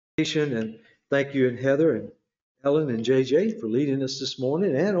And thank you, and Heather and Ellen and JJ for leading us this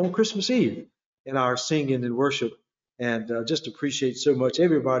morning and on Christmas Eve in our singing and worship. And just appreciate so much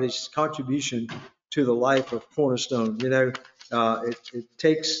everybody's contribution to the life of Cornerstone. It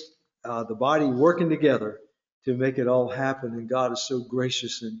takes the body working together to make it all happen. And God is so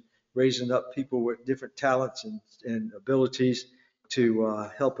gracious in raising up people with different talents and abilities to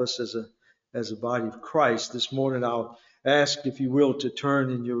help us as a body of Christ. This morning, I'll ask, if you will, to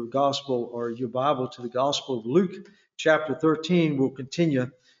turn in your gospel or your Bible to the Gospel of Luke, chapter 13. We'll continue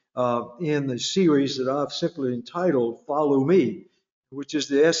in the series that I've simply entitled Follow Me, which is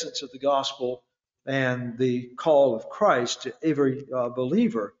the essence of the gospel and the call of Christ to every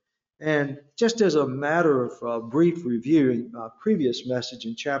believer. And just as a matter of brief review, in my previous message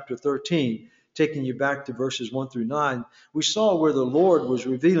in chapter 13, taking you back to verses 1 through 9, we saw where the Lord was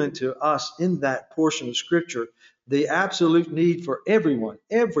revealing to us in that portion of Scripture the absolute need for everyone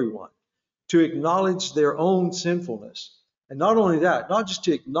to acknowledge their own sinfulness. And not only that, not just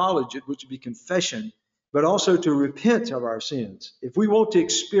to acknowledge it, which would be confession, but also to repent of our sins. If we want to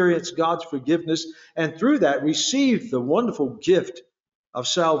experience God's forgiveness and through that receive the wonderful gift of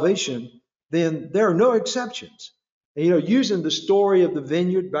salvation, then there are no exceptions. And, using the story of the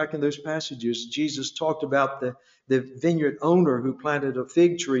vineyard back in those passages, Jesus talked about the vineyard owner who planted a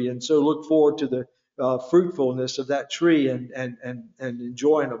fig tree and so looked forward to the fruitfulness of that tree and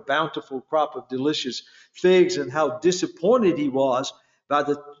enjoying a bountiful crop of delicious figs, and how disappointed he was by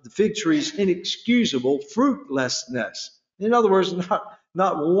the fig tree's inexcusable fruitlessness. In other words,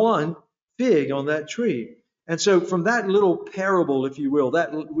 not one fig on that tree. And so from that little parable, if you will,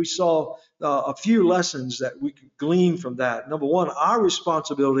 that we saw a few lessons that we could glean from that. Number one, our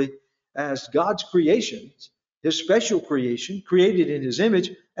responsibility as God's creations, His special creation, created in His image,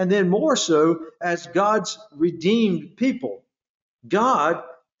 and then more so as God's redeemed people. God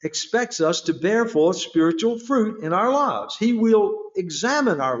expects us to bear forth spiritual fruit in our lives. He will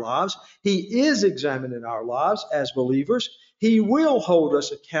examine our lives. He is examining our lives as believers. He will hold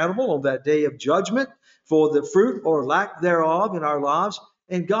us accountable on that day of judgment for the fruit or lack thereof in our lives.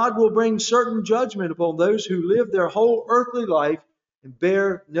 And God will bring certain judgment upon those who live their whole earthly life and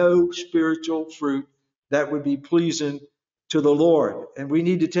bear no spiritual fruit that would be pleasing to the Lord. And we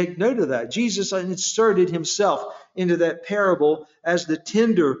need to take note of that. Jesus inserted Himself into that parable as the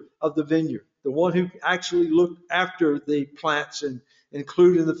tender of the vineyard, the one who actually looked after the plants and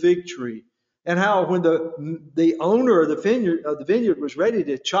including the fig tree. And how when the owner of the vineyard was ready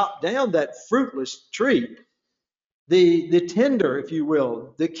to chop down that fruitless tree, the tender, if you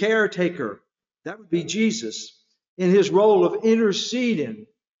will, the caretaker, that would be Jesus, in His role of interceding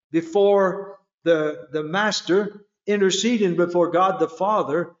before the master, interceding before God the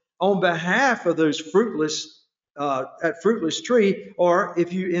Father on behalf of those fruitless tree. Or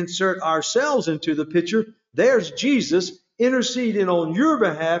if you insert ourselves into the picture, there's Jesus interceding on your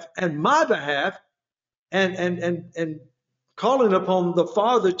behalf and my behalf, and calling upon the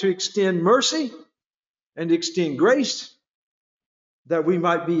Father to extend mercy and extend grace, that we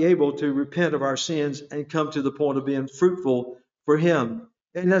might be able to repent of our sins and come to the point of being fruitful for Him.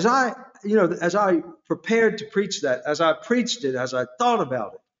 And as I prepared to preach that, as I preached it, as I thought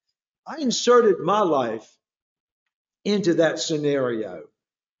about it, I inserted my life into that scenario.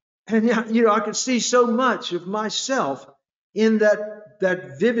 And I could see so much of myself in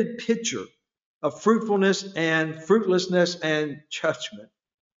that vivid picture of fruitfulness and fruitlessness and judgment.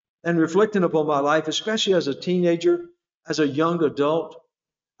 And reflecting upon my life, especially as a teenager, as a young adult,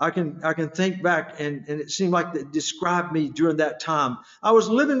 I can think back, and it seemed like it described me during that time. I was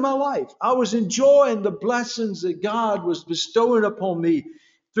living my life. I was enjoying the blessings that God was bestowing upon me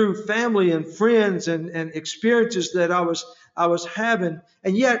through family and friends and experiences that I was having.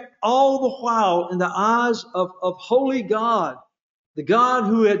 And yet, all the while, in the eyes of holy God, the God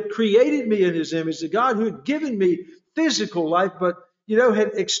who had created me in His image, the God who had given me physical life, but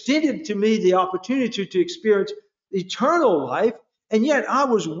had extended to me the opportunity to experience eternal life. And yet I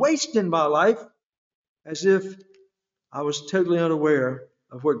was wasting my life as if I was totally unaware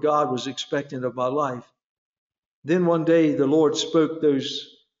of what God was expecting of my life. Then one day the Lord spoke those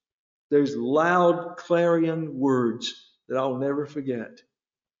loud clarion words that I'll never forget.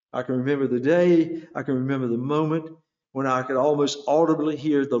 I can remember the day, I can remember the moment when I could almost audibly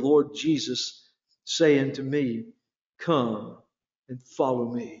hear the Lord Jesus saying to me, "Come and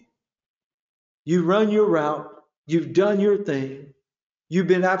follow me. You run your route, you've done your thing, you've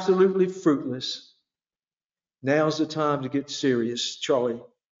been absolutely fruitless. Now's the time to get serious, Charlie,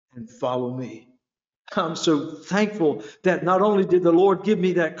 and follow me." I'm so thankful that not only did the Lord give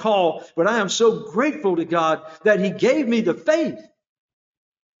me that call, but I am so grateful to God that He gave me the faith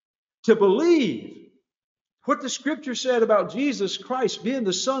to believe what the scripture said about Jesus Christ being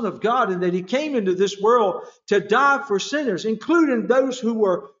the Son of God and that he came into this world to die for sinners, including those who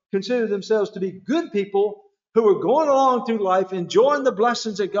were considered themselves to be good people, who were going along through life, enjoying the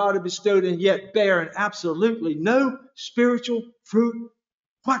blessings that God had bestowed, and yet bearing absolutely no spiritual fruit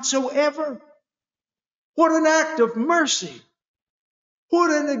whatsoever. What an act of mercy. What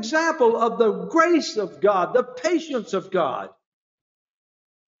an example of the grace of God, the patience of God.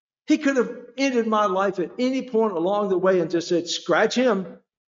 He could have ended my life at any point along the way and just said, scratch him.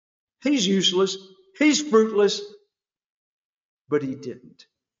 He's useless. He's fruitless. But he didn't.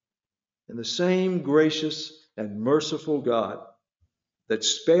 And the same gracious and merciful God that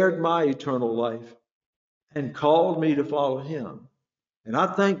spared my eternal life and called me to follow him. And I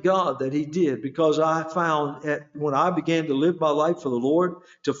thank God that he did, because I found when I began to live my life for the Lord,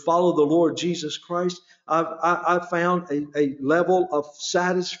 to follow the Lord Jesus Christ, I found a level of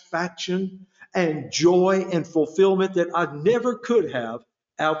satisfaction and joy and fulfillment that I never could have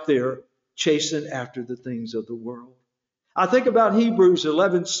out there chasing after the things of the world. I think about Hebrews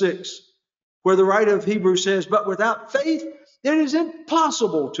 11:6, where the writer of Hebrews says, but without faith, it is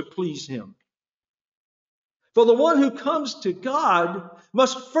impossible to please him. For the one who comes to God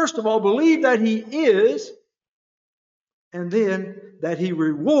must first of all believe that he is, and then that he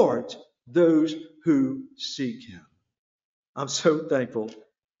rewards those who seek him. I'm so thankful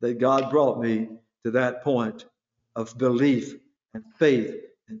that God brought me to that point of belief and faith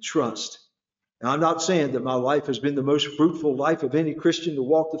and trust. Now, I'm not saying that my life has been the most fruitful life of any Christian to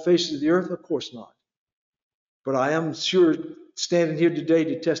walk the face of the earth. Of course not. But I am sure, standing here today,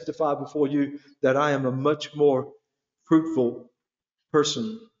 to testify before you that I am a much more fruitful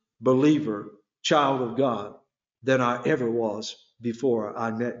person, believer, child of God than I ever was before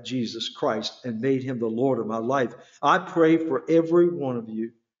I met Jesus Christ and made him the Lord of my life. I pray for every one of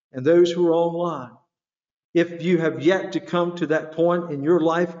you and those who are online. If you have yet to come to that point in your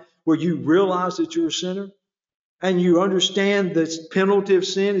life where you realize that you're a sinner, and you understand the penalty of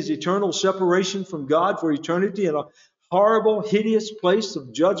sin is eternal separation from God for eternity in a horrible, hideous place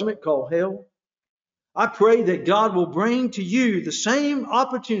of judgment called hell, I pray that God will bring to you the same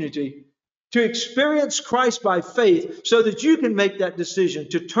opportunity to experience Christ by faith, so that you can make that decision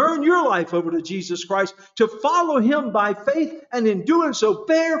to turn your life over to Jesus Christ, to follow him by faith, and in doing so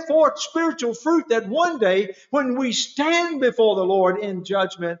bear forth spiritual fruit, that one day when we stand before the Lord in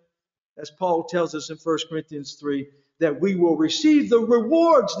judgment, as Paul tells us in 1 Corinthians 3, that we will receive the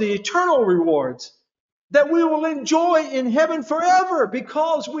rewards, the eternal rewards, that we will enjoy in heaven forever,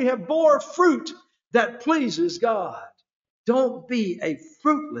 because we have bore fruit that pleases God. Don't be a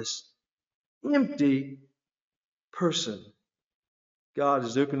fruitless, empty person. God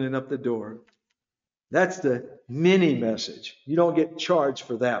is opening up the door. That's the mini message. You don't get charged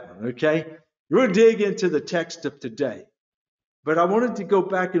for that one, okay? We'll dig into the text of today. But I wanted to go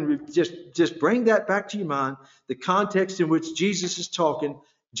back and just bring that back to your mind, the context in which Jesus is talking,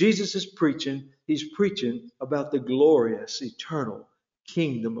 Jesus is preaching. He's preaching about the glorious, eternal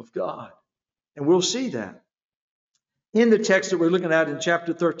kingdom of God. And we'll see that in the text that we're looking at in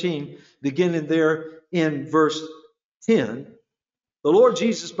chapter 13, beginning there in verse 10. The Lord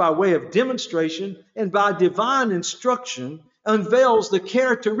Jesus, by way of demonstration and by divine instruction, unveils the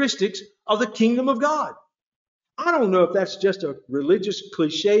characteristics of the kingdom of God. I don't know if that's just a religious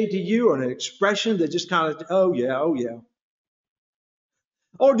cliche to you, or an expression that just kind of, oh yeah.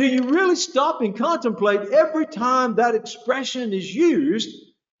 Or do you really stop and contemplate every time that expression is used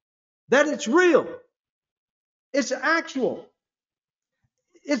that it's real? It's actual.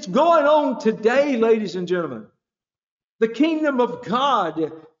 It's going on today, ladies and gentlemen. The kingdom of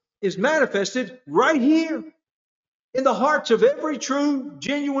God is manifested right here in the hearts of every true,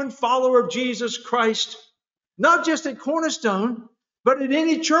 genuine follower of Jesus Christ. Not just at Cornerstone, but at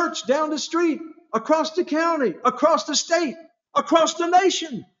any church down the street, across the county, across the state, across the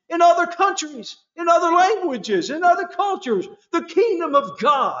nation, in other countries, in other languages, in other cultures. The kingdom of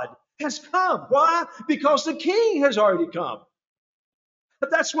God has come. Why? Because the King has already come. But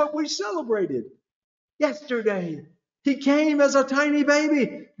that's what we celebrated yesterday. He came as a tiny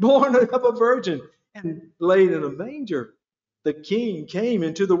baby, born of a virgin, and laid in a manger. The King came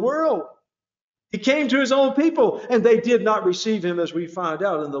into the world. He came to his own people, and they did not receive him, as we find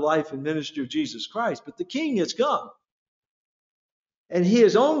out in the life and ministry of Jesus Christ. But the King has come. And he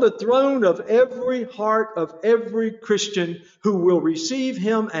is on the throne of every heart of every Christian who will receive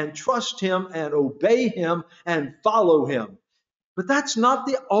him and trust him and obey him and follow him. But that's not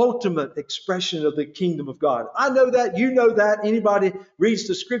the ultimate expression of the kingdom of God. I know that. You know that. Anybody reads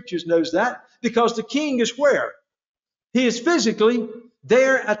the scriptures knows that. Because the King is where? He is physically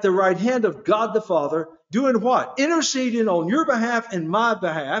there at the right hand of God the Father, doing what? Interceding on your behalf and my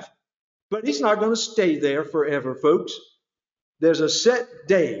behalf. But he's not going to stay there forever, folks. There's a set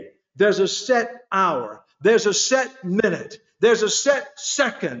day. There's a set hour. There's a set minute. There's a set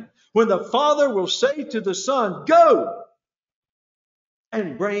second when the Father will say to the Son, go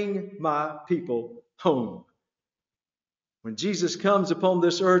and bring my people home. When Jesus comes upon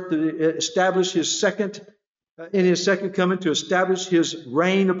this earth to establish his second coming, to establish his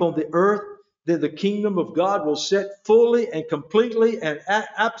reign upon the earth, then the kingdom of God will set fully and completely and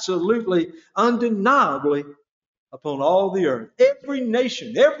absolutely, undeniably upon all the earth. Every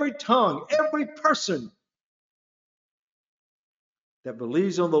nation, every tongue, every person that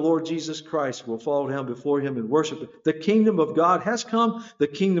believes on the Lord Jesus Christ will fall down before him and worship him. The kingdom of God has come. The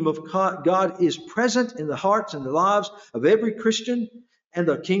kingdom of God is present in the hearts and the lives of every Christian. And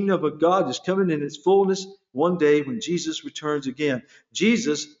the kingdom of God is coming in its fullness one day when Jesus returns again.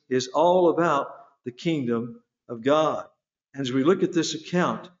 Jesus is all about the kingdom of God. And as we look at this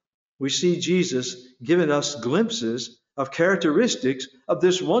account, we see Jesus giving us glimpses of characteristics of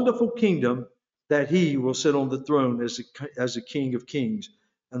this wonderful kingdom that he will sit on the throne as the King of Kings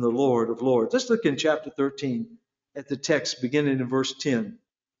and the Lord of Lords. Let's look in chapter 13 at the text beginning in verse 10.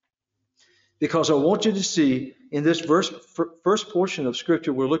 Because I want you to see in this first portion of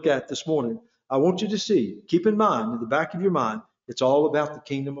Scripture we'll look at this morning, I want you to see, keep in mind, in the back of your mind, it's all about the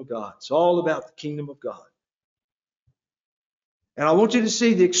kingdom of God. It's all about the kingdom of God. And I want you to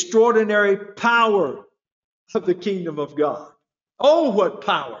see the extraordinary power of the kingdom of God. Oh, what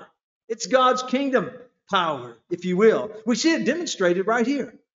power! It's God's kingdom power, if you will. We see it demonstrated right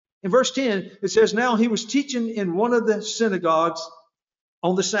here. In verse 10, it says, now he was teaching in one of the synagogues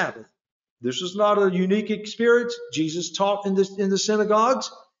on the Sabbath. This was not a unique experience. Jesus taught in the synagogues.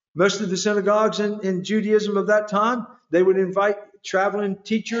 Most of the synagogues in Judaism of that time, they would invite traveling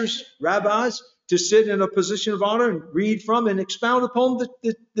teachers, rabbis, to sit in a position of honor and read from and expound upon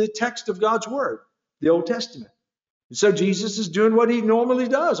the text of God's Word, the Old Testament. And so Jesus is doing what he normally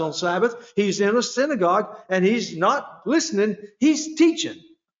does on Sabbath. He's in a synagogue and he's not listening, he's teaching.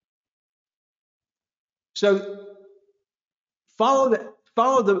 So follow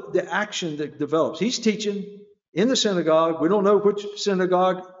the action that develops. He's teaching in the synagogue. We don't know which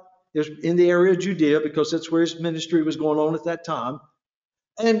synagogue is in the area of Judea because that's where his ministry was going on at that time.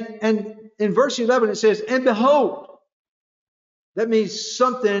 And in verse 11 it says, and behold, that means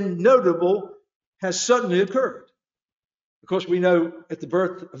something notable has suddenly occurred. Of course, we know at the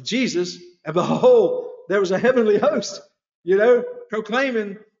birth of Jesus, and behold, there was a heavenly host,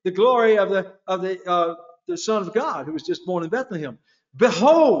 proclaiming the glory of the Son of God who was just born in Bethlehem.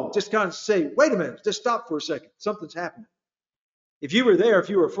 Behold, just kind of say, wait a minute, just stop for a second. Something's happening. If you were there, if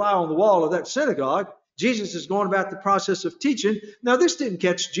you were a fly on the wall of that synagogue, Jesus is going about the process of teaching. Now, this didn't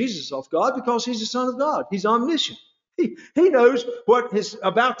catch Jesus off guard because he's the Son of God. He's omniscient. He knows what is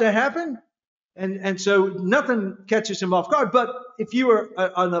about to happen. And so nothing catches him off guard. But if you were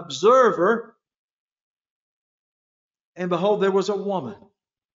an observer, and behold, there was a woman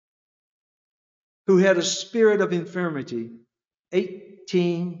who had a spirit of infirmity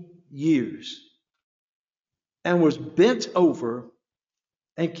 18 years and was bent over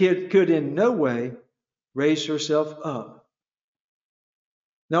and could in no way raise herself up.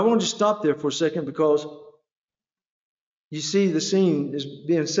 Now, I want to stop there for a second because you see the scene is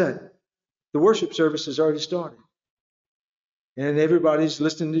being set. The worship service has already started. And everybody's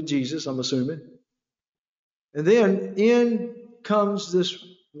listening to Jesus, I'm assuming. And then in comes this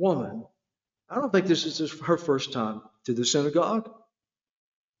woman. I don't think this is her first time to the synagogue.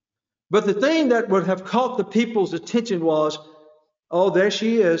 But the thing that would have caught the people's attention was, oh, there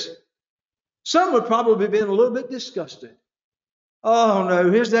she is. Some would probably have been a little bit disgusted. Oh, no,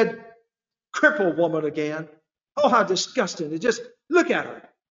 here's that crippled woman again. Oh, how disgusting. Just look at her.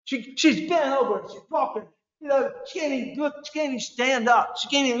 She's bent over. She's walking. She can't even look. She can't even stand up. She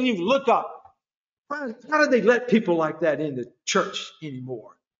can't even look up. How do they let people like that in the church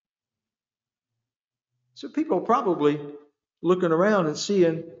anymore? So people are probably looking around and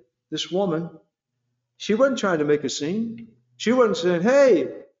seeing this woman. She wasn't trying to make a scene. She wasn't saying, hey,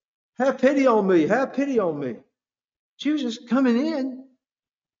 have pity on me. Have pity on me. She was just coming in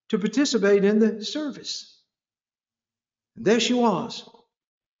to participate in the service. And there she was.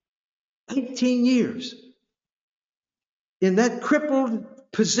 18 years in that crippled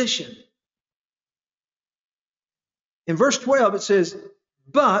position. In verse 12 it says,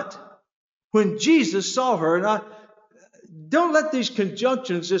 but when Jesus saw her, and don't let these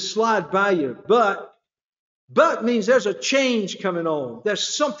conjunctions just slide by you, but means there's a change coming on. There's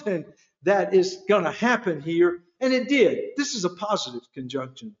something that is going to happen here, And it did. This is a positive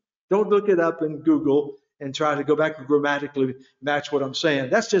conjunction. Don't look it up in Google and try to go back and grammatically match what I'm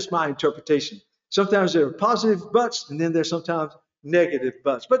saying. That's just my interpretation. Sometimes there are positive buts, and then there's sometimes negative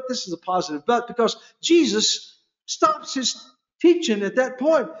buts. But this is a positive but because Jesus stops his teaching at that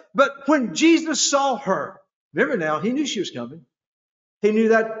point. But when Jesus saw her, remember now, he knew she was coming. He knew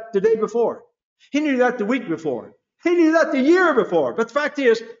that the day before. He knew that the week before. He knew that the year before. But the fact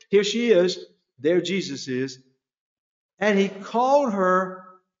is, here she is. There Jesus is. And he called her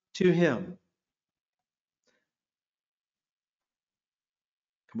to him.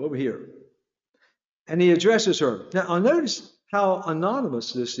 Come over here. And he addresses her. Now, notice how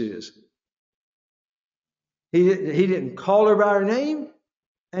anonymous this is. He didn't call her by her name,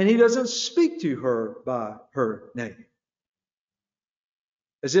 and he doesn't speak to her by her name.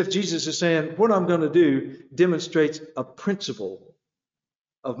 As if Jesus is saying, what I'm going to do demonstrates a principle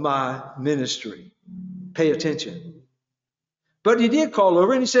of my ministry. Pay attention. But he did call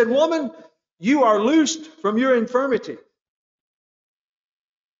over and he said, woman, you are loosed from your infirmity.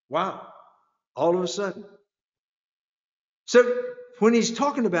 Wow. All of a sudden. So when he's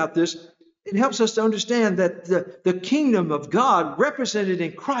talking about this, it helps us to understand that the kingdom of God represented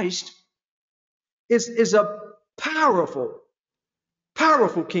in Christ is a powerful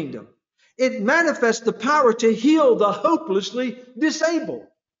kingdom. It manifests the power to heal the hopelessly disabled.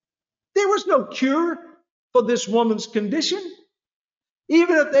 There was no cure for this woman's condition.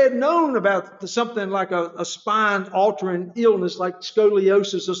 Even if they had known about something like a spine-altering illness like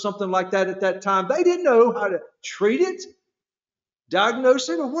scoliosis or something like that at that time, they didn't know how to treat it, diagnose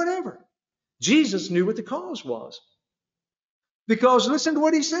it, or whatever. Jesus knew what the cause was. Because listen to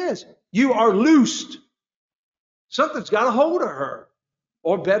what he says. You are loosed. Something's got a hold of her.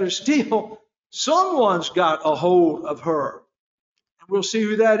 Or better still, someone's got a hold of her. And we'll see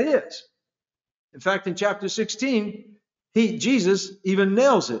who that is. In fact, in chapter 16, Jesus even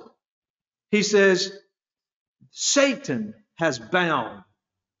nails it. He says, Satan has bound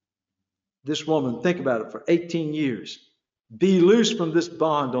this woman, think about it, for 18 years. Be loosed from this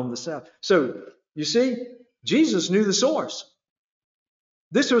bond on the south. So, you see, Jesus knew the source.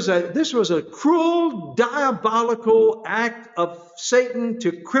 This was a cruel, diabolical act of Satan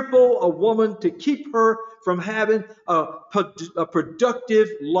to cripple a woman, to keep her from having a productive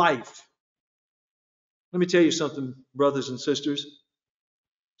life. Let me tell you something, brothers and sisters.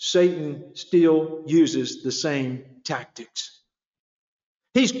 Satan still uses the same tactics.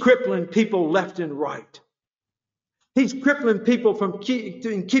 He's crippling people left and right. He's crippling people from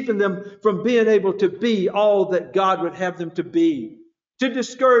keeping them from being able to be all that God would have them to be. To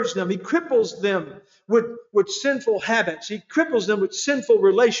discourage them. He cripples them with sinful habits. He cripples them with sinful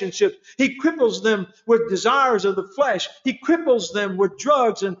relationships. He cripples them with desires of the flesh. He cripples them with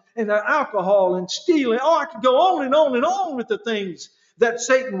drugs and alcohol and stealing. Oh, I could go on and on and on with the things that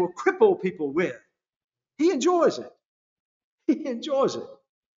Satan will cripple people with. He enjoys it. He enjoys it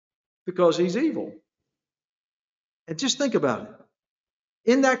because he's evil. And just think about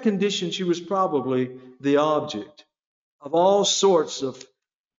it. In that condition, she was probably the object of all sorts of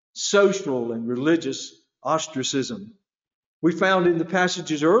social and religious ostracism. We found in the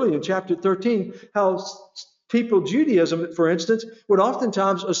passages early in chapter 13 how Judaism, for instance, would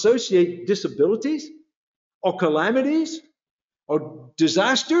oftentimes associate disabilities or calamities or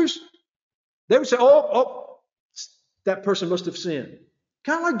disasters. They would say, oh, that person must have sinned.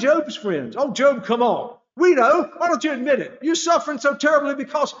 Kind of like Job's friends. Oh, Job, come on. We know. Why don't you admit it? You're suffering so terribly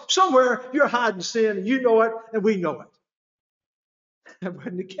because somewhere you're hiding sin and you know it and we know it. That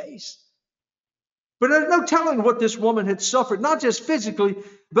wasn't the case. But there's no telling what this woman had suffered, not just physically,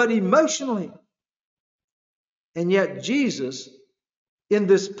 but emotionally. And yet Jesus, in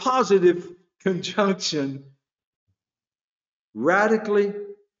this positive conjunction, radically,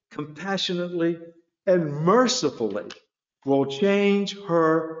 compassionately, and mercifully will change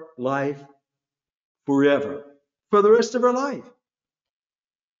her life forever, for the rest of her life.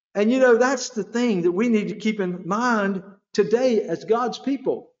 And you know, that's the thing that we need to keep in mind today as God's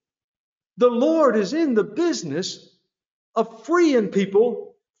people. The Lord is in the business of freeing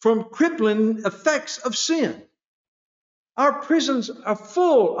people from crippling effects of sin. Our prisons are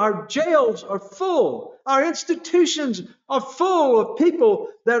full. Our jails are full. Our institutions are full of people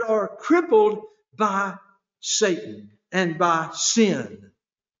that are crippled by Satan and by sin.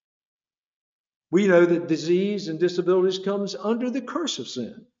 We know that disease and disabilities comes under the curse of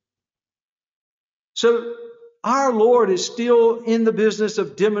sin. So our Lord is still in the business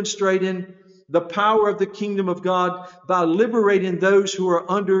of demonstrating the power of the kingdom of God by liberating those who are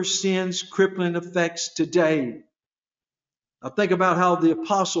under sin's crippling effects today. Now think about how the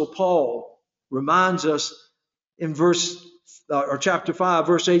Apostle Paul reminds us in chapter 5,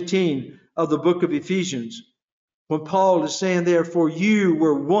 verse 18 of the book of Ephesians, when Paul is saying there, for you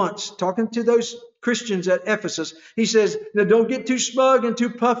were once, talking to those Christians at Ephesus, he says, now don't get too smug and too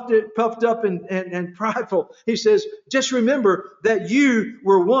puffed up and prideful. He says, just remember that you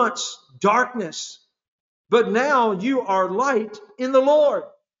were once darkness, but now you are light in the Lord.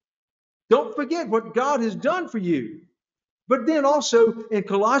 Don't forget what God has done for you. But then also in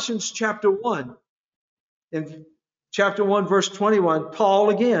Colossians chapter 1, in chapter 1, verse 21, Paul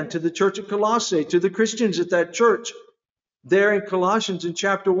again to the church at Colossae, to the Christians at that church, there in Colossians in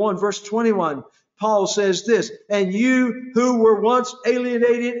chapter 1, verse 21, Paul says this, and you who were once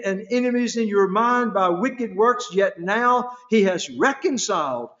alienated and enemies in your mind by wicked works, yet now he has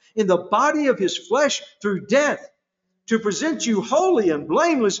reconciled in the body of his flesh through death, to present you holy and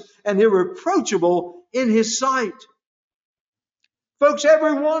blameless and irreproachable in his sight. Folks,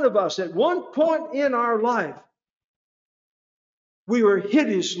 every one of us at one point in our life, we were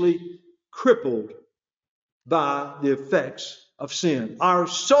hideously crippled by the effects of sin. Our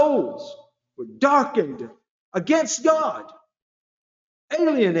souls were darkened against God,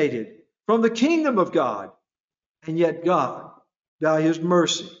 alienated from the kingdom of God. And yet God, by his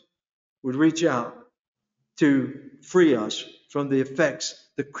mercy, would reach out to free us from the effects,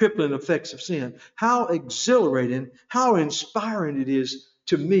 the crippling effects of sin. How exhilarating, how inspiring it is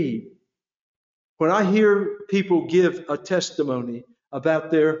to me when I hear people give a testimony about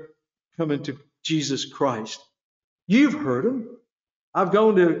their coming to Jesus Christ. You've heard them. I've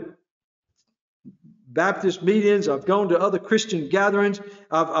gone to Baptist meetings. I've gone to other Christian gatherings.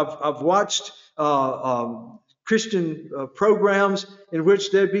 I've watched Christian programs in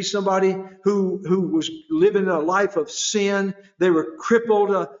which there'd be somebody who was living a life of sin. They were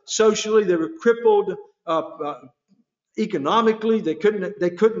crippled socially. They were crippled economically. They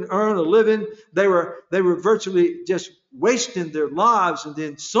couldn't earn a living. They were virtually just wasting their lives. And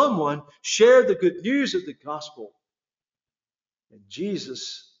then someone shared the good news of the gospel, and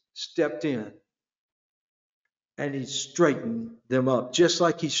Jesus stepped in and he straightened them up, just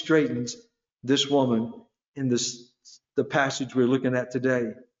like he straightens this woman in the passage we're looking at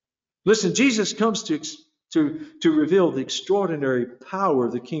today. Listen, Jesus comes to reveal the extraordinary power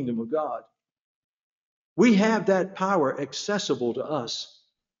of the kingdom of God. We have that power accessible to us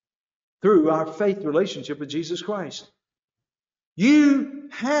through our faith relationship with Jesus Christ. You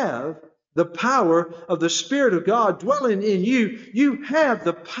have the power of the Spirit of God dwelling in you. You have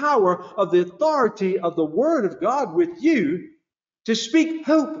the power of the authority of the Word of God with you to speak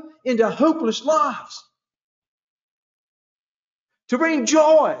hope into hopeless lives, to bring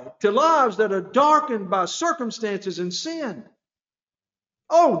joy to lives that are darkened by circumstances and sin.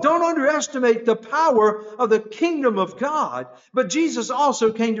 Oh, don't underestimate the power of the kingdom of God. But Jesus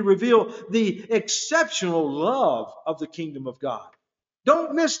also came to reveal the exceptional love of the kingdom of God.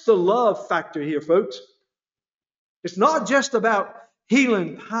 Don't miss the love factor here, folks. It's not just about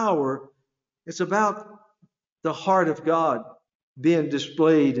healing power. It's about the heart of God being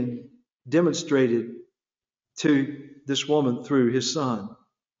displayed and demonstrated to this woman through his son.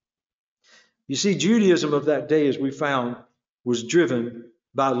 You see, Judaism of that day, as we found, was driven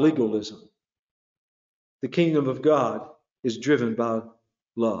by legalism. The kingdom of God is driven by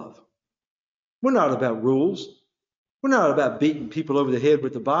love. We're not about rules. We're not about beating people over the head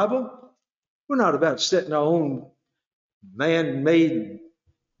with the Bible. We're not about setting our own man-made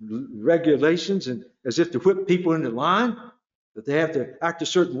regulations and as if to whip people into line, that they have to act a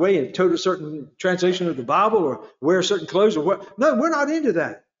certain way and tote a certain translation of the Bible or wear certain clothes or what. No, we're not into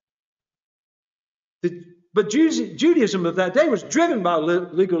that. But Judaism of that day was driven by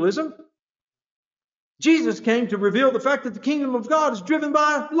legalism. Jesus came to reveal the fact that the kingdom of God is driven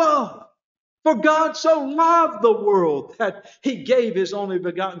by love. For God so loved the world that he gave his only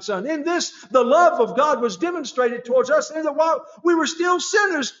begotten Son. In this, the love of God was demonstrated towards us. And while we were still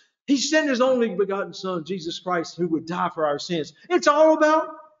sinners, he sent his only begotten Son, Jesus Christ, who would die for our sins. It's all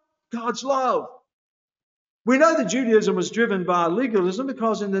about God's love. We know that Judaism was driven by legalism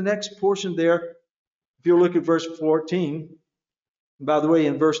because in the next portion there, if you look at verse 14, by the way,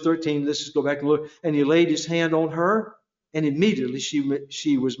 in verse 13, let's just go back and look. And he laid his hand on her, and immediately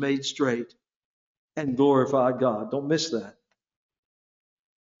she was made straight and glorified God. Don't miss that.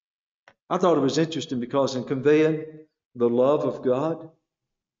 I thought it was interesting because in conveying the love of God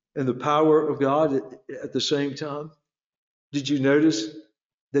and the power of God at the same time, did you notice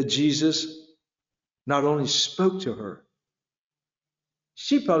that Jesus not only spoke to her,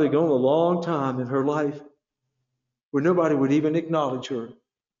 she'd probably gone a long time in her life where nobody would even acknowledge her.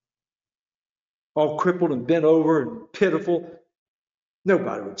 All crippled and bent over and pitiful.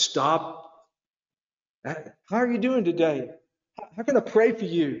 Nobody would stop How are you doing today? How can I pray for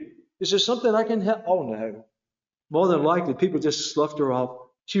you? Is there something I can help? Oh, no. More than likely, people just sloughed her off.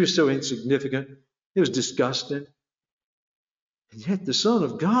 She was so insignificant. It was disgusting. And yet the Son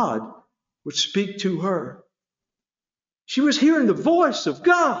of God would speak to her. She was hearing the voice of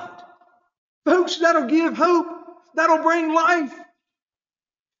God. Folks, that'll give hope. That'll bring life.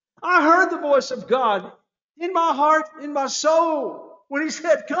 I heard the voice of God in my heart, in my soul, when He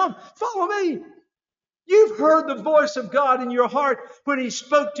said, come, follow me. You've heard the voice of God in your heart when He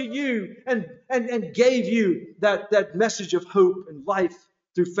spoke to you and gave you that message of hope and life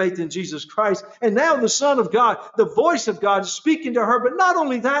through faith in Jesus Christ. And now the Son of God, the voice of God is speaking to her. But not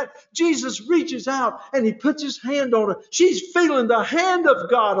only that, Jesus reaches out and He puts His hand on her. She's feeling the hand of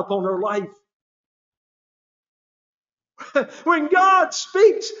God upon her life. When God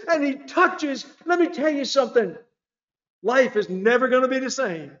speaks and He touches, let me tell you something. Life is never going to be the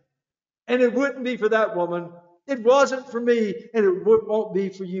same. And it wouldn't be for that woman. It wasn't for me, and it won't be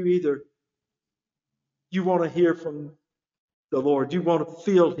for you either. You want to hear from the Lord. You want to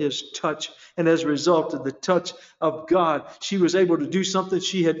feel His touch. And as a result of the touch of God, she was able to do something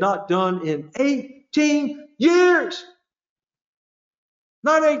she had not done in 18 years.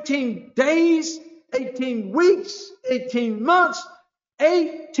 Not 18 days, 18 weeks, 18 months,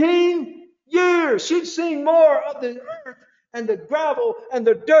 18 years. She'd seen more of the earth and the gravel and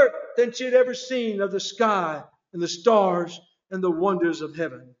the dirt than she'd ever seen of the sky and the stars and the wonders of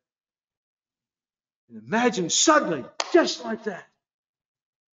heaven. And imagine suddenly, just like that,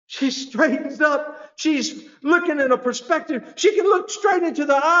 she straightens up. She's looking in a perspective. She can look straight into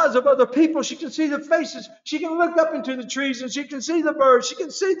the eyes of other people. She can see the faces. She can look up into the trees and she can see the birds. She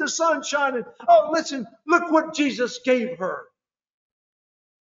can see the sun shining. Oh, listen, look what Jesus gave her.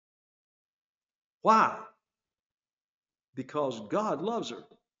 Why? Because God loves her.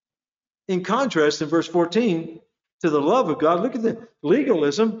 In contrast, in verse 14, to the love of God, look at the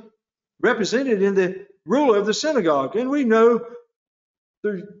legalism represented in the ruler of the synagogue. And we know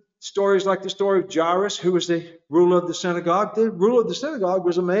through stories like the story of Jairus, who was the ruler of the synagogue. The ruler of the synagogue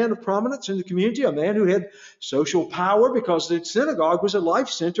was a man of prominence in the community, a man who had social power because the synagogue was a life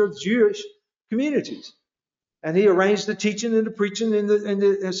center of Jewish communities. And he arranged the teaching and the preaching in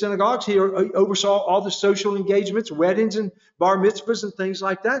the synagogues. He oversaw all the social engagements, weddings and bar mitzvahs and things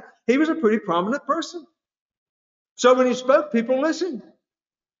like that. He was a pretty prominent person. So when he spoke, people listened.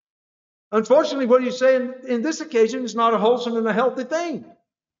 Unfortunately, what he's saying in this occasion is not a wholesome and a healthy thing.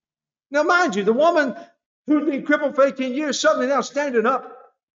 Now, mind you, the woman who'd been crippled for 18 years suddenly now standing up.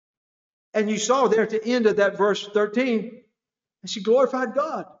 And you saw there at the end of that verse 13, and she glorified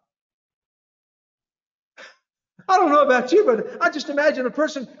God. I don't know about you, but I just imagine a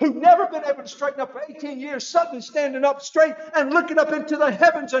person who'd never been able to straighten up for 18 years suddenly standing up straight and looking up into the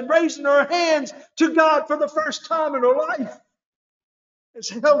heavens and raising her hands to God for the first time in her life. And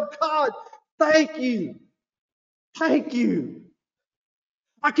saying, oh God, thank you. Thank you.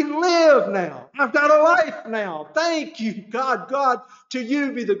 I can live now. I've got a life now. Thank you, God. God, to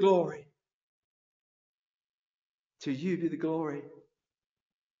you be the glory. To you be the glory.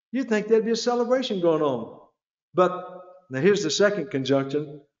 You'd think there'd be a celebration going on. But now here's the second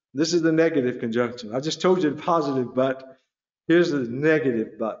conjunction. This is the negative conjunction. I just told you the positive but. Here's the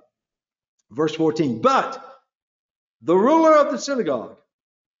negative but. Verse 14. But the ruler of the synagogue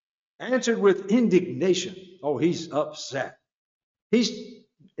answered with indignation. Oh, he's upset. He's,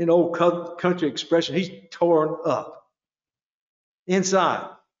 in old country expression, he's torn up inside.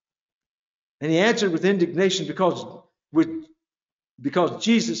 And he answered with indignation because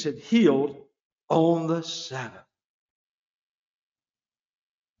Jesus had healed on the Sabbath.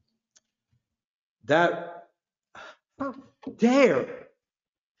 That, how dare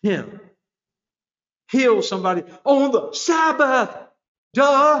him heal somebody on the Sabbath?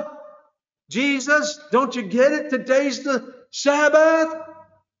 Duh. Jesus, don't you get it? Today's the Sabbath.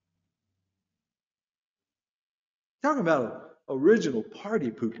 Talking about an original party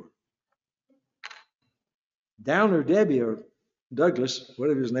pooper. Downer Debbie or Douglas,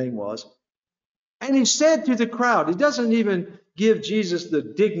 whatever his name was. And he said to the crowd, he doesn't even give Jesus the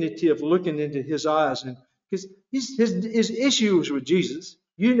dignity of looking into his eyes. And because his issues with Jesus,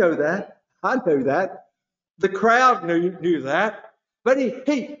 you know that. I know that. The crowd knew that. But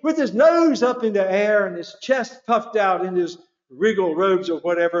he, with his nose up in the air and his chest puffed out in his regal robes or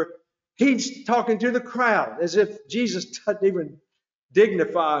whatever, he's talking to the crowd as if Jesus doesn't even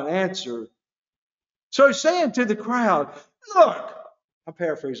dignify an answer. So he's saying to the crowd, look, I'm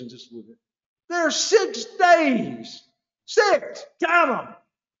paraphrasing just a little bit. There are 6 days. 6. Count them.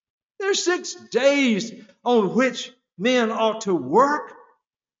 There are 6 days on which men ought to work.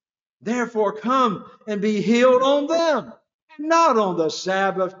 Therefore come and be healed on them, and not on the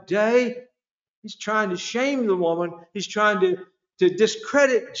Sabbath day. He's trying to shame the woman. He's trying to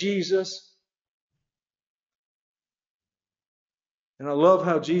discredit Jesus. And I love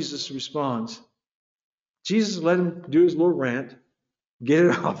how Jesus responds. Jesus let him do his little rant, get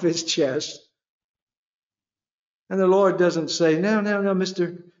it off his chest. And the Lord doesn't say, now,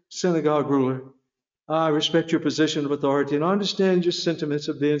 Mr. Synagogue ruler, I respect your position of authority, and I understand your sentiments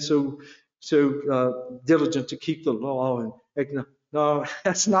of being so diligent to keep the law. No,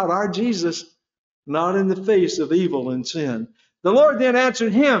 that's not our Jesus, not in the face of evil and sin. The Lord then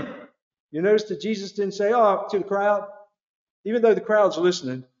answered him. You notice that Jesus didn't say, oh, to the crowd. Even though the crowd's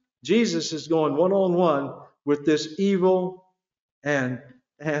listening, Jesus is going one-on-one with this evil and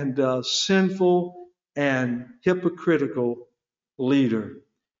sinful and hypocritical leader.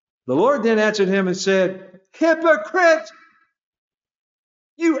 The Lord then answered him and said, hypocrite,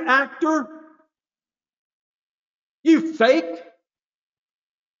 you actor, you fake.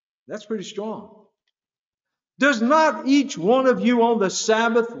 That's pretty strong. Does not each one of you on the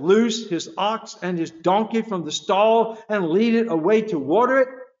Sabbath loose his ox and his donkey from the stall and lead it away to water it?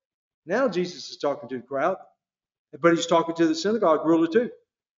 Now Jesus is talking to the crowd, but he's talking to the synagogue ruler too.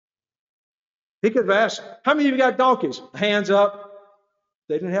 He could have asked, how many of you got donkeys? Hands up.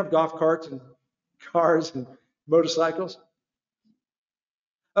 They didn't have golf carts and cars and motorcycles.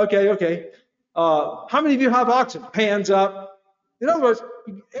 Okay. How many of you have oxen? Hands up. In other words,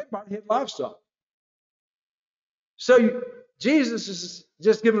 everybody had livestock. So Jesus is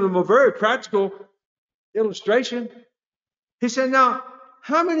just giving them a very practical illustration. He said, now,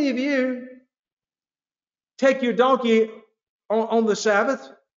 how many of you take your donkey on the Sabbath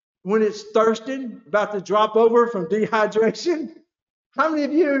when it's thirsty, about to drop over from dehydration? How many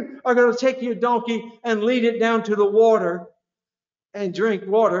of you are going to take your donkey and lead it down to the water and drink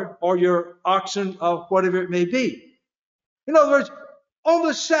water, or your oxen, or whatever it may be? In other words, on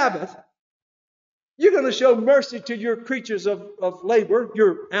the Sabbath, you're going to show mercy to your creatures of labor,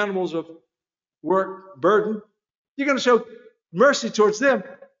 your animals of work, burden. You're going to show mercy towards them.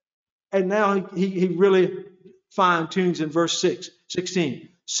 And now he really fine-tunes in verse 16.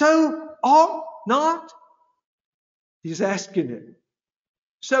 So ought not, he's asking it.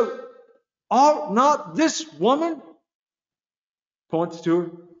 So ought not this woman, points to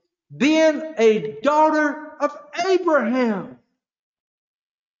her, being a daughter of Abraham?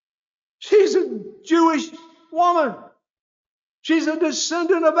 She's a Jewish woman. She's a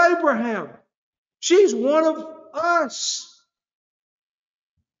descendant of Abraham. She's one of us,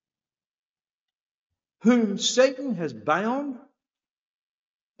 whom Satan has bound.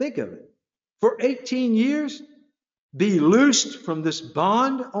 Think of it. For 18 years, be loosed from this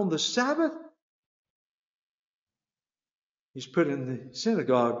bond on the Sabbath. He's putting the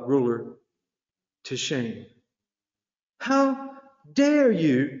synagogue ruler to shame. How dare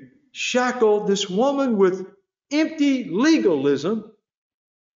you shackle this woman with empty legalism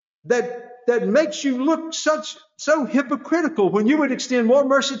that makes you look so hypocritical, when you would extend more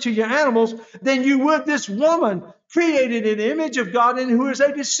mercy to your animals than you would this woman, created in the image of God and who is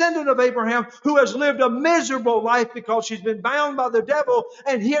a descendant of Abraham, who has lived a miserable life because she's been bound by the devil.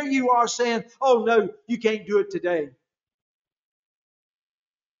 And here you are saying, oh no, you can't do it today.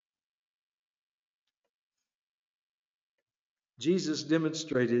 Jesus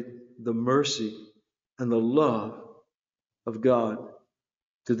demonstrated the mercy and the love of God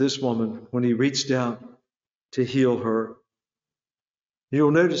to this woman when he reached out to heal her. You'll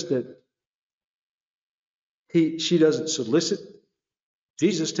notice that she doesn't solicit.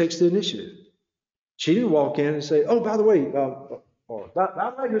 Jesus takes the initiative. She didn't walk in and say, oh, by the way, by the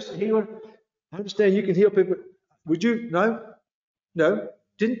way, Mr. Healer, I understand you can heal people. Would you? No.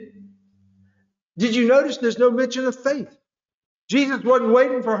 Did you notice there's no mention of faith? Jesus wasn't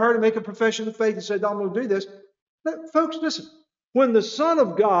waiting for her to make a profession of faith and say, I'm going to do this. But folks, listen. When the Son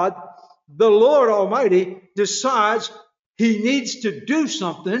of God, the Lord Almighty, decides he needs to do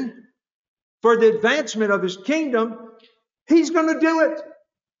something for the advancement of his kingdom, he's going to do it.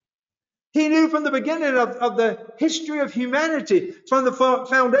 He knew from the beginning of the history of humanity, from the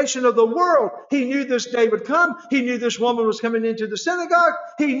foundation of the world, he knew this day would come. He knew this woman was coming into the synagogue.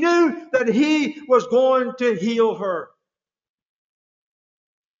 He knew that he was going to heal her.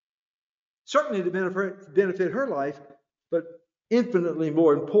 Certainly to benefit her life, but infinitely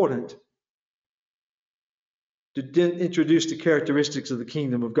more important, to introduce the characteristics of the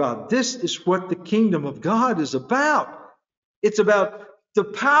kingdom of God. This is what the kingdom of God is about. It's about the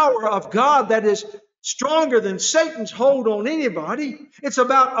power of God that is stronger than Satan's hold on anybody. It's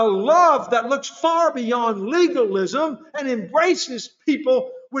about a love that looks far beyond legalism and embraces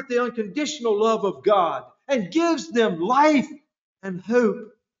people with the unconditional love of God and gives them life and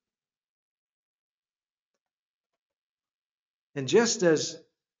hope. And just as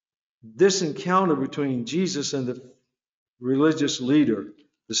this encounter between Jesus and the religious leader,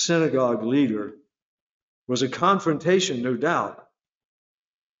 the synagogue leader, was a confrontation, no doubt,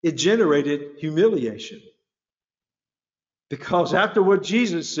 it generated humiliation. Because after what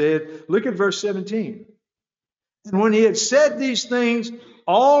Jesus said, look at verse 17. And when he had said these things,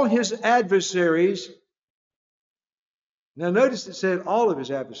 all his adversaries, now notice it said all of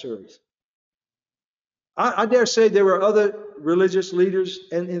his adversaries. I dare say there were other religious leaders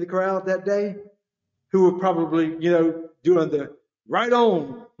in the crowd that day who were probably, doing the right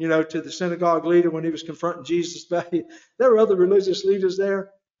on, to the synagogue leader when he was confronting Jesus. There were other religious leaders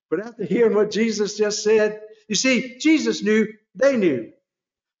there. But after hearing what Jesus just said, you see, Jesus knew, they knew.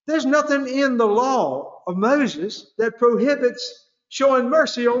 There's nothing in the law of Moses that prohibits showing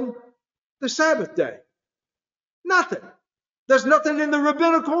mercy on the Sabbath day. Nothing. There's nothing in the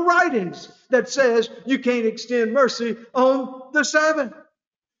rabbinical writings that says you can't extend mercy on the Sabbath.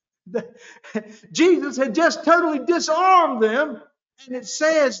 Jesus had just totally disarmed them. And it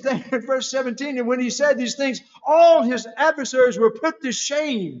says there in verse 17, and when he said these things, all his adversaries were put to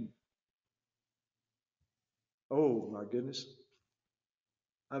shame. Oh, my goodness.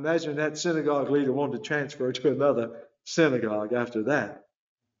 I imagine that synagogue leader wanted to transfer to another synagogue after that.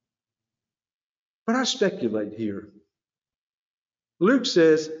 But I speculate here. Luke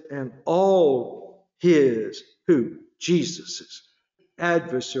says, and all his, who? Jesus's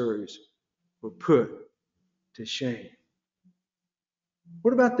adversaries were put to shame.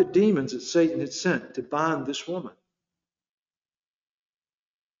 What about the demons that Satan had sent to bind this woman?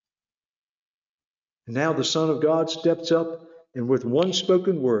 And now the Son of God steps up and with one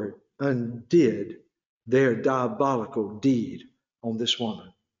spoken word undid their diabolical deed on this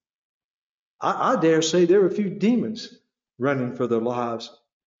woman. I dare say there were a few demons running for their lives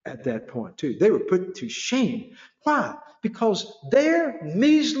at that point too. They were put to shame. Why? Because their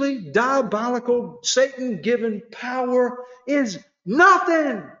measly, diabolical, Satan-given power is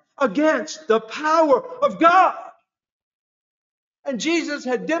nothing against the power of God. And Jesus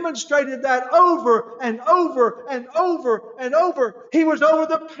had demonstrated that over and over and over and over. He was over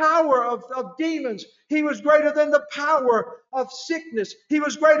the power of demons. He was greater than the power of sickness. He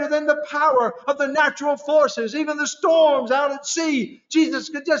was greater than the power of the natural forces, even the storms out at sea. Jesus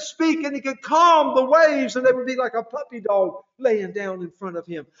could just speak and he could calm the waves and they would be like a puppy dog laying down in front of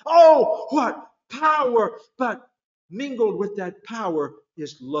him. Oh, what power! But mingled with that power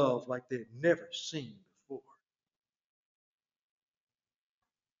is love like they've never seen before.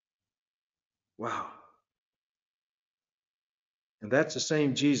 Wow. And that's the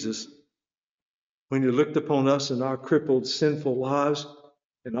same Jesus when he looked upon us in our crippled, sinful lives,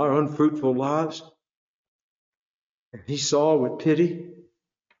 in our unfruitful lives. And he saw with pity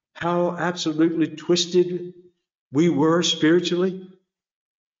how absolutely twisted we were spiritually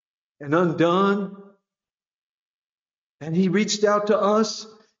and undone. And he reached out to us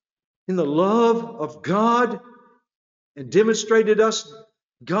in the love of God and demonstrated us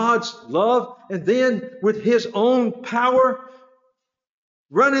God's love. And then with his own power,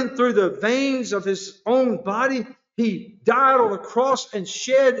 running through the veins of his own body, he died on a cross and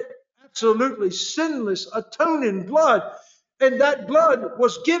shed absolutely sinless, atoning blood. And that blood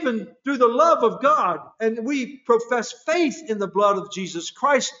was given through the love of God. And we profess faith in the blood of Jesus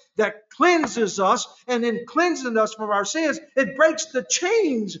Christ that cleanses us. And in cleansing us from our sins, it breaks the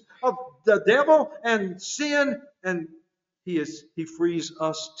chains of the devil and sin. And he frees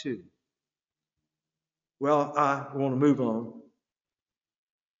us too. Well, I want to move on.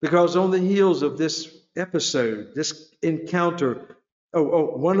 Because on the heels of this episode, this encounter,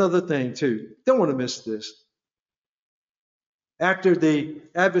 one other thing too. Don't want to miss this. After the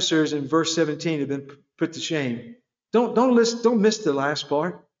adversaries in verse 17 have been put to shame, don't miss the last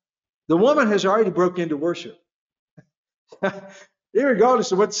part. The woman has already broke into worship.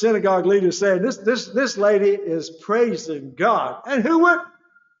 Irregardless of what the synagogue leader said, this lady is praising God. And who would?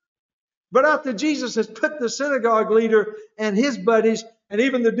 But after Jesus has put the synagogue leader and his buddies and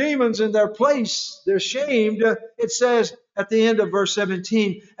even the demons in their place, they're shamed. It says at the end of verse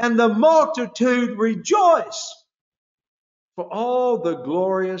 17, and the multitude rejoice for all the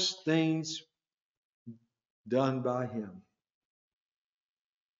glorious things done by him.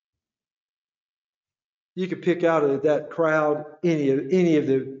 You could pick out of that crowd any of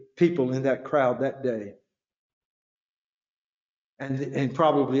the people in that crowd that day and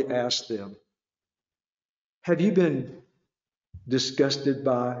probably ask them, have you been disgusted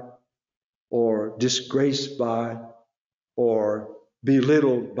by or disgraced by or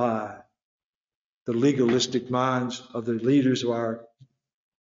belittled by the legalistic minds of the leaders of our.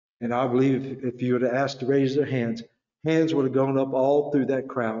 And I believe if you were to ask to raise their hands, hands would have gone up all through that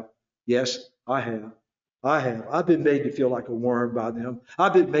crowd. Yes, I have. I have. I've been made to feel like a worm by them.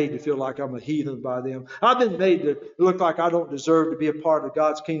 I've been made to feel like I'm a heathen by them. I've been made to look like I don't deserve to be a part of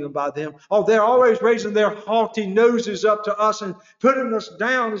God's kingdom by them. Oh, they're always raising their haughty noses up to us and putting us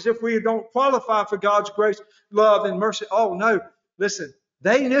down as if we don't qualify for God's grace, love, and mercy. Oh, no. Listen,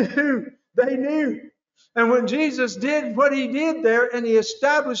 they knew. They knew. And when Jesus did what he did there, and he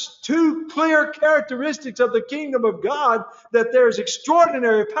established two clear characteristics of the kingdom of God, that there's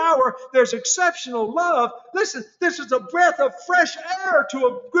extraordinary power, there's exceptional love. Listen, this is a breath of fresh air to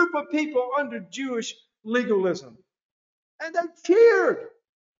a group of people under Jewish legalism. And they cheered.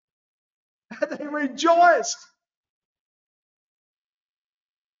 And they rejoiced.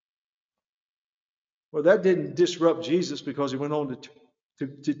 Well, that didn't disrupt Jesus, because he went on to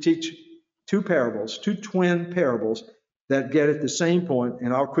teach two parables, two twin parables that get at the same point,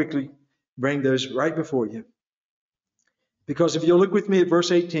 and I'll quickly bring those right before you. Because if you'll look with me at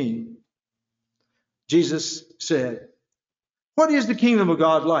verse 18, Jesus said, "What is the kingdom of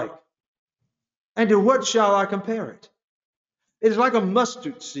God like? And to what shall I compare it? It is like a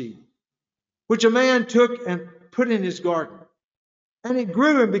mustard seed, which a man took and put in his garden. And it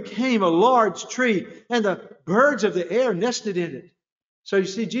grew and became a large tree, and the birds of the air nested in it." So you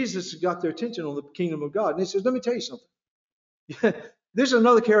see, Jesus got their attention on the kingdom of God. And he says, let me tell you something. There's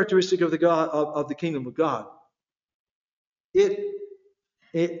another characteristic of the kingdom of God. It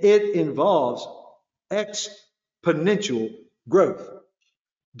involves exponential growth.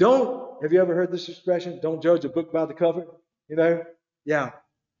 Have you ever heard this expression? Don't judge a book by the cover. Yeah.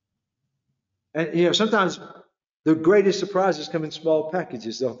 And sometimes the greatest surprises come in small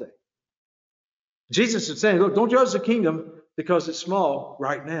packages, don't they? Jesus is saying, look, don't judge the kingdom because it's small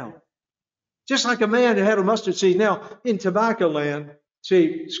right now. Just like a man who had a mustard seed. Now, in tobacco land,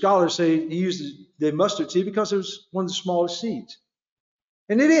 scholars say he used the mustard seed because it was one of the smallest seeds.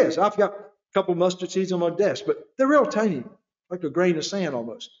 And it is. I've got a couple of mustard seeds on my desk, but they're real tiny, like a grain of sand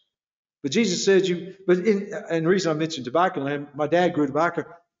almost. But Jesus says and the reason I mentioned tobacco land, my dad grew tobacco.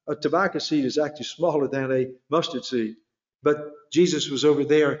 A tobacco seed is actually smaller than a mustard seed. But Jesus was over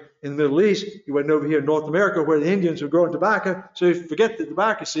there in the Middle East. He wasn't over here in North America where the Indians were growing tobacco. So you forget the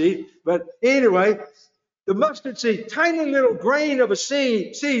tobacco seed. But anyway, the mustard seed, tiny little grain of a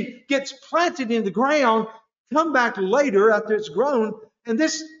seed gets planted in the ground, come back later after it's grown. And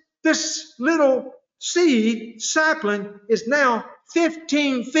this little seed sapling is now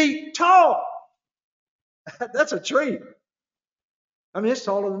 15 feet tall. That's a tree. I mean, it's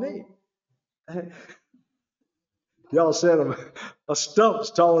taller than me. Y'all said a stump's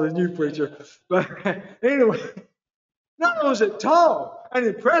taller than you, preacher. But anyway, not only is it tall and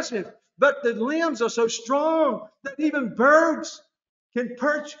impressive, but the limbs are so strong that even birds can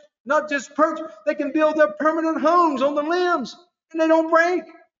perch, not just perch, they can build their permanent homes on the limbs and they don't break.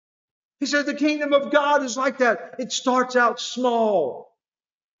 He says the kingdom of God is like that. It starts out small.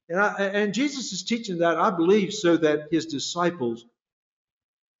 And Jesus is teaching that, I believe, so that his disciples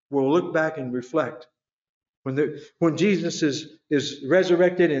will look back and reflect. When Jesus is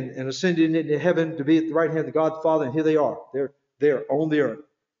resurrected and ascended into heaven to be at the right hand of the God the Father, and here they are. They're on the earth.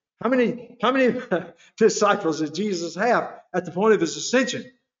 How many disciples did Jesus have at the point of his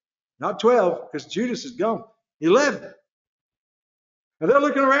ascension? Not 12, because Judas is gone. 11. And they're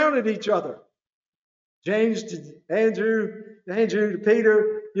looking around at each other. James to Andrew to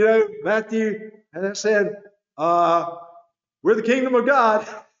Peter, Matthew, and they said, we're the kingdom of God.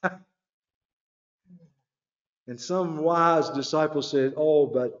 And some wise disciple said, oh,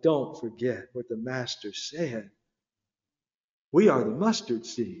 but don't forget what the master said. We are the mustard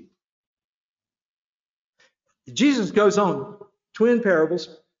seed. Jesus goes on, twin parables,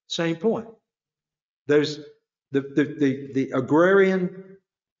 same point. There's the agrarian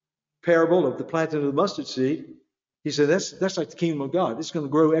parable of the planting of the mustard seed. He said that's like the kingdom of God. It's going to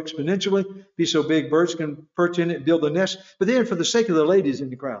grow exponentially, be so big birds can perch in it and build a nest. But then for the sake of the ladies in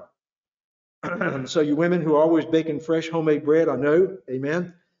the crowd. So you women who are always baking fresh homemade bread, I know,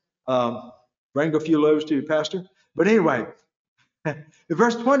 amen. Bring a few loaves to your pastor. But anyway, in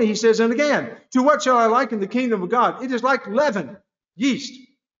verse 20, he says, and again, to what shall I liken the kingdom of God? It is like leaven, yeast,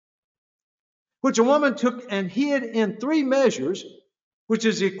 which a woman took and hid in 3 measures, which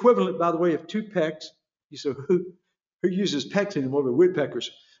is the equivalent, by the way, of 2 pecks. You say, who uses pecks anymore but woodpeckers?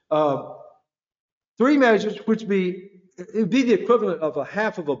 3 measures, which would be the equivalent of a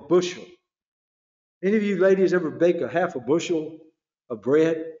half of a bushel. Any of you ladies ever bake a half a bushel of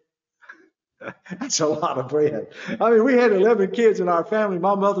bread? That's a lot of bread. I mean, we had 11 kids in our family.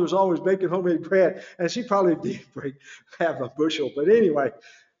 My mother was always baking homemade bread, and she probably did break half a bushel. But anyway,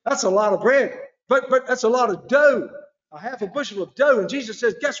 that's a lot of bread. But that's a lot of dough, a half a bushel of dough. And Jesus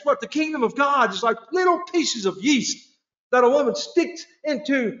says, guess what? The kingdom of God is like little pieces of yeast that a woman sticks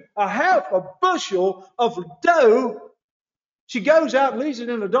into a half a bushel of dough. She goes out, leaves it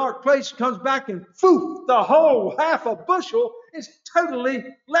in a dark place, comes back, and poof, the whole half a bushel is totally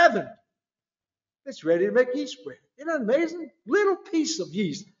leavened. It's ready to make yeast bread. Isn't that amazing? Little piece of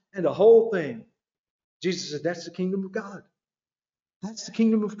yeast and the whole thing. Jesus said, that's the kingdom of God. That's the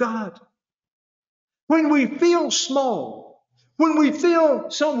kingdom of God. When we feel small, when we feel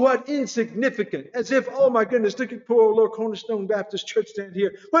somewhat insignificant, as if, oh my goodness, look at poor old little Cornerstone Baptist Church stand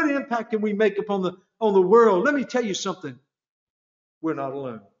here. What impact can we make upon the world? Let me tell you something. We're not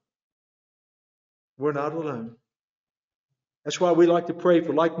alone. We're not alone. That's why we like to pray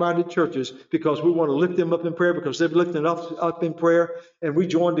for like-minded churches, because we want to lift them up in prayer, because they've lifted us up in prayer, and we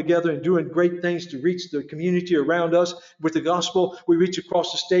join together in doing great things to reach the community around us with the gospel. We reach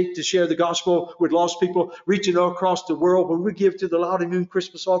across the state to share the gospel with lost people, reaching all across the world. When we give to the Loud and Noon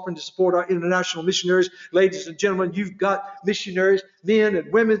Christmas offering to support our international missionaries, ladies and gentlemen, you've got missionaries, men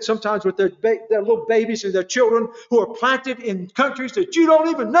and women, sometimes with their little babies and their children, who are planted in countries that you don't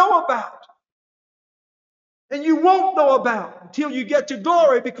even know about. And you won't know about until you get to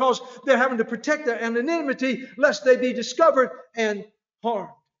glory, because they're having to protect their anonymity lest they be discovered and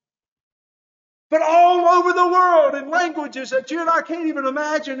harmed. But all over the world, in languages that you and I can't even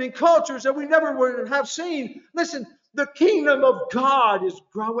imagine, in cultures that we never would have seen, listen, the kingdom of God is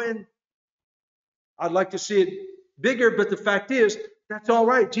growing. I'd like to see it bigger, but the fact is, that's all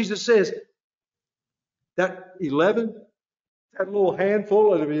right. Jesus says that that little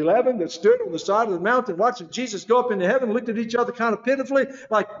handful of 11 that stood on the side of the mountain watching Jesus go up into heaven, looked at each other kind of pitifully,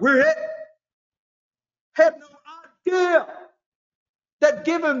 like, we're it. Had no idea that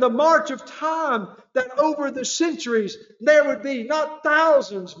given the march of time, that over the centuries, there would be not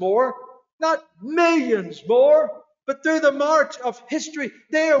thousands more, not millions more, but through the march of history,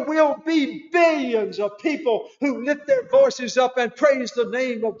 there will be billions of people who lift their voices up and praise the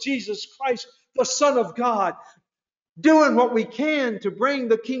name of Jesus Christ, the Son of God, doing what we can to bring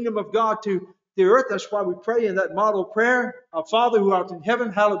the kingdom of God to the earth. That's why we pray in that model prayer, our Father who art in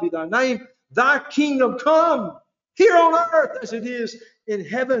heaven, hallowed be thy name. Thy kingdom come here on earth as it is in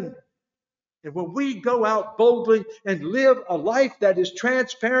heaven. And when we go out boldly and live a life that is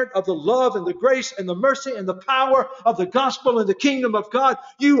transparent of the love and the grace and the mercy and the power of the gospel and the kingdom of God,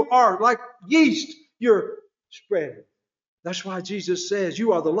 you are like yeast. You're spreading. That's why Jesus says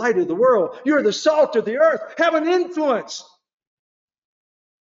you are the light of the world. You're the salt of the earth. Have an influence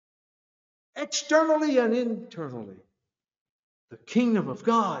externally and internally. The kingdom of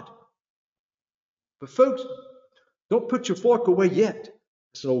God. But folks, don't put your fork away yet.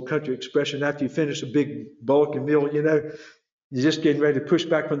 It's an old country expression. After you finish a big bulking meal, you're just getting ready to push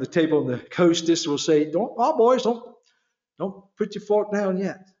back from the table, and the hostess will say, don't put your fork down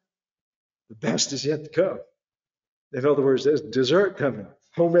yet. The best is yet to come. In other words, there's dessert coming.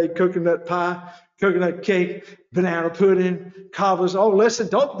 Homemade coconut pie, coconut cake, banana pudding, cobblers. Oh, listen,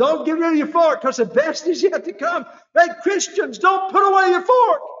 don't get rid of your fork, because the best is yet to come. Hey, Christians, don't put away your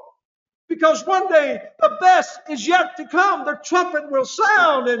fork, because one day the best is yet to come. The trumpet will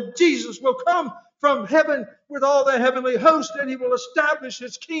sound, and Jesus will come from heaven with all the heavenly host, and he will establish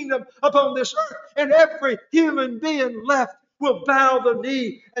his kingdom upon this earth, and every human being left will bow the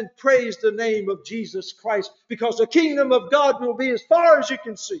knee and praise the name of Jesus Christ, because the kingdom of God will be as far as you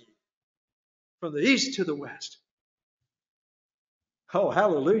can see, from the east to the west. Oh,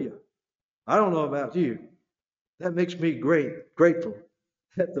 hallelujah. I don't know about you. That makes me grateful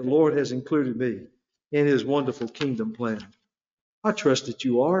that the Lord has included me in his wonderful kingdom plan. I trust that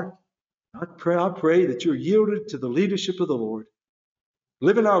you are. I pray that you're yielded to the leadership of the Lord.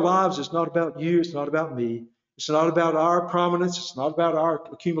 Living our lives is not about you. It's not about me. It's not about our prominence. It's not about our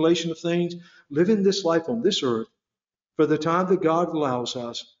accumulation of things. Living this life on this earth for the time that God allows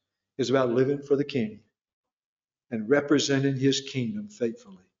us is about living for the King and representing his kingdom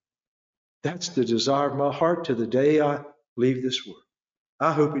faithfully. That's the desire of my heart to the day I leave this world.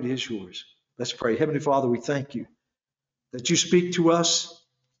 I hope it is yours. Let's pray. Heavenly Father, we thank you that you speak to us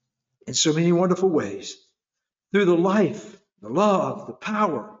in so many wonderful ways through the life, the love, the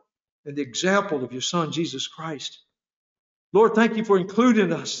power, and the example of your Son, Jesus Christ. Lord, thank you for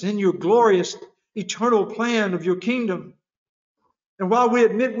including us in your glorious eternal plan of your kingdom. And while we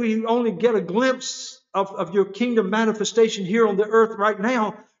admit we only get a glimpse of your kingdom manifestation here on the earth right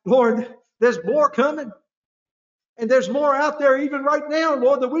now, Lord, there's more coming. And there's more out there even right now,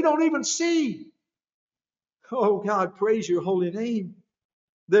 Lord, that we don't even see. Oh, God, praise your holy name.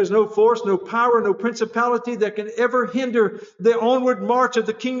 There's no force, no power, no principality that can ever hinder the onward march of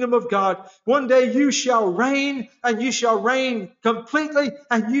the kingdom of God. One day you shall reign, and you shall reign completely,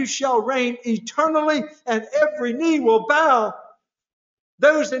 and you shall reign eternally, and every knee will bow.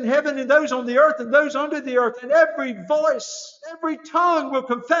 Those in heaven and those on the earth and those under the earth, and every voice, every tongue will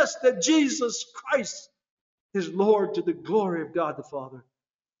confess that Jesus Christ is Lord, to the glory of God the Father.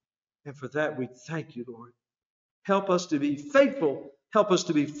 And for that we thank you, Lord. Help us to be faithful. Help us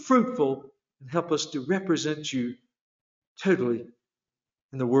to be fruitful. And help us to represent you totally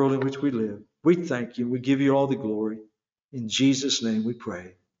in the world in which we live. We thank you. We give you all the glory. In Jesus' name we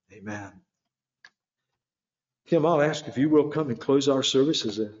pray. Amen. Kim, I'll ask if you will come and close our service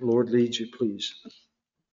as the Lord leads you, please.